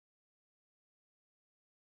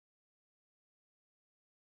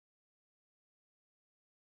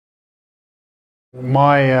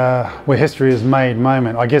My where history is made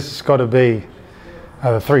moment, I guess it's got to be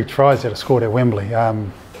the 3 tries that I scored at Wembley. A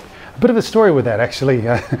bit of a story with that actually,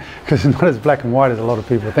 because it's not as black and white as a lot of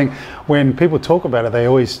people think. When people talk about it, they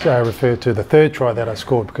always refer to the 3rd try that I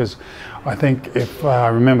scored, because I think, if I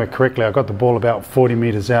remember correctly, I got the ball about 40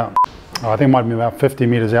 metres out. I think it might be about 50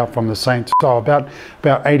 metres out from the Saints, so about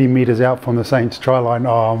 80 metres out from the Saints try line.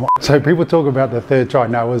 So people talk about the 3rd try.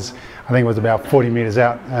 No, I think it was about 40 metres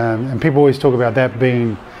out, and people always talk about that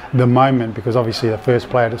being the moment, because obviously the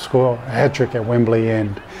first player to score a hat-trick at Wembley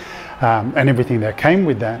and everything that came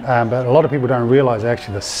with that. But a lot of people don't realise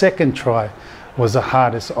actually the 2nd try was the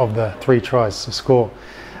hardest of the 3 tries to score.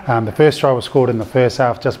 The 1st try was scored in the first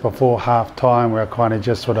half, just before half time, where I kind of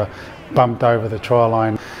just sort of bumped over the try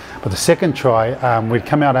line. But the 2nd try, we'd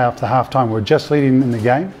come out after half time. We were just leading in the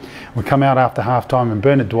game. We'd come out after half time, and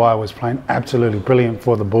Bernard Dwyer was playing absolutely brilliant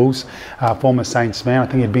for the Bulls, former Saints man. I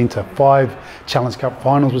think he'd been to 5 Challenge Cup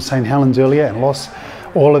finals with St Helens earlier and lost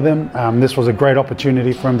all of them. This was a great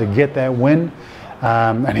opportunity for him to get that win.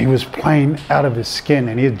 And he was playing out of his skin,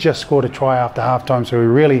 and he had just scored a try after half time, so he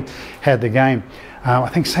really had the game. I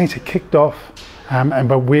think Saints had kicked off,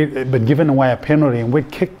 but given away a penalty, and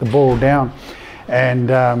we'd kicked the ball down,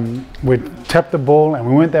 and we'd tapped the ball, and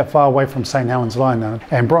we weren't that far away from St Helens line now.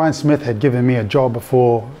 And Brian Smith had given me a job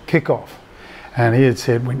before kickoff, and he had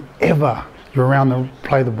said, whenever you're around to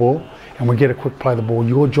play the ball and we get a quick play the ball,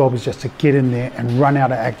 your job is just to get in there and run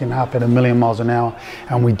out of acting half at 1,000,000 miles an hour.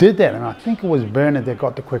 And we did that, and I think it was Bernard that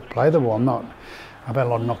got the quick play the ball. I've had a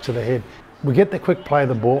lot of knocks to the head. We get the quick play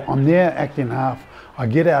the ball, I'm there acting half, I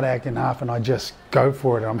get out acting half, and I just go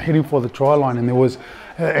for it. I'm heading for the try line, and there was,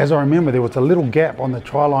 as I remember, there was a little gap on the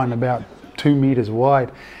try line about 2 metres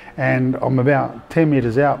wide, and I'm about 10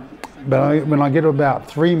 metres out. But when I get about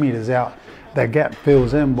 3 metres out, that gap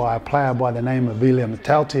fills in by a player by the name of Vila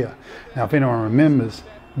Metaltia. Now, if anyone remembers,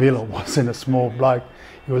 Vila wasn't a small bloke.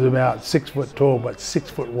 He was about 6 foot tall, but 6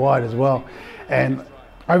 foot wide as well. And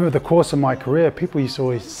over the course of my career, people used to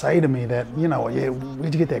always say to me that, you know, yeah,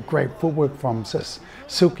 where'd you get that great footwork from? Just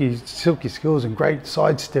silky skills and great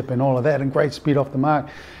sidestep and all of that, and great speed off the mark.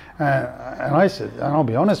 And I said, and I'll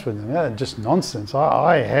be honest with you, yeah, just nonsense.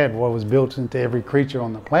 I had what was built into every creature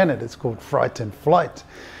on the planet. It's called fright and flight.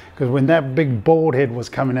 Because when that big bald head was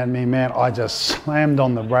coming at me, man, I just slammed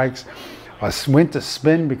on the brakes. I went to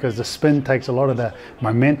spin, because the spin takes a lot of the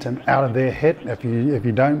momentum out of their head. If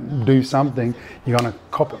you don't do something, you're going to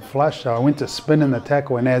cop it flush. So I went to spin in the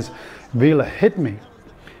tackle, and as Vila hit me,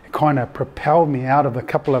 it kind of propelled me out of a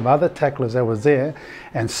couple of other tacklers that was there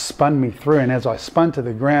and spun me through. And as I spun to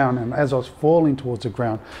the ground, and as I was falling towards the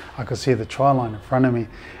ground, I could see the try line in front of me,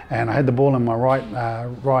 and I had the ball in my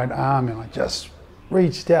right arm, and I just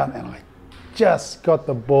reached out and I just got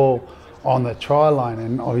the ball on the try line.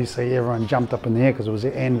 And obviously everyone jumped up in the air, because it was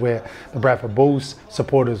the end where the Bradford Bulls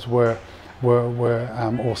supporters were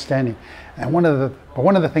all standing. And one of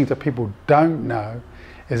the things that people don't know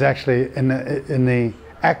is actually in the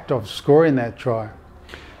act of scoring that try.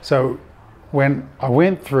 So when I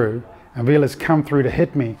went through and Vila's come through to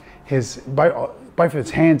hit me, both of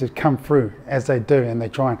his hands had come through, as they do, and they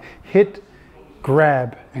try and hit,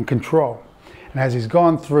 grab and control. And as he's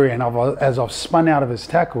gone through, and as I've spun out of his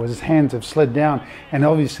tackle, his hands have slid down, and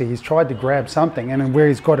obviously he's tried to grab something, and where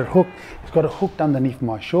he's got it hooked underneath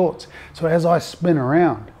my shorts. So as I spin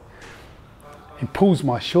around, he pulls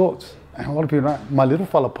my shorts, and a lot of people don't, my little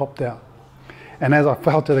fella popped out. And as I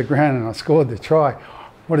fell to the ground and I scored the try,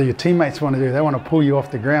 what do your teammates want to do? They want to pull you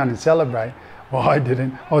off the ground and celebrate. Well, I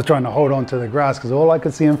didn't. I was trying to hold on to the grass, because all I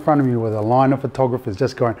could see in front of me was a line of photographers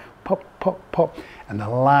just going pop, pop, pop. And the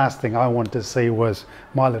last thing I wanted to see was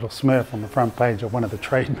my little Smurf on the front page of one of the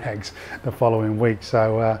trade mags the following week.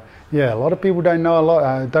 So yeah, a lot of people don't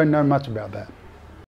know much about that.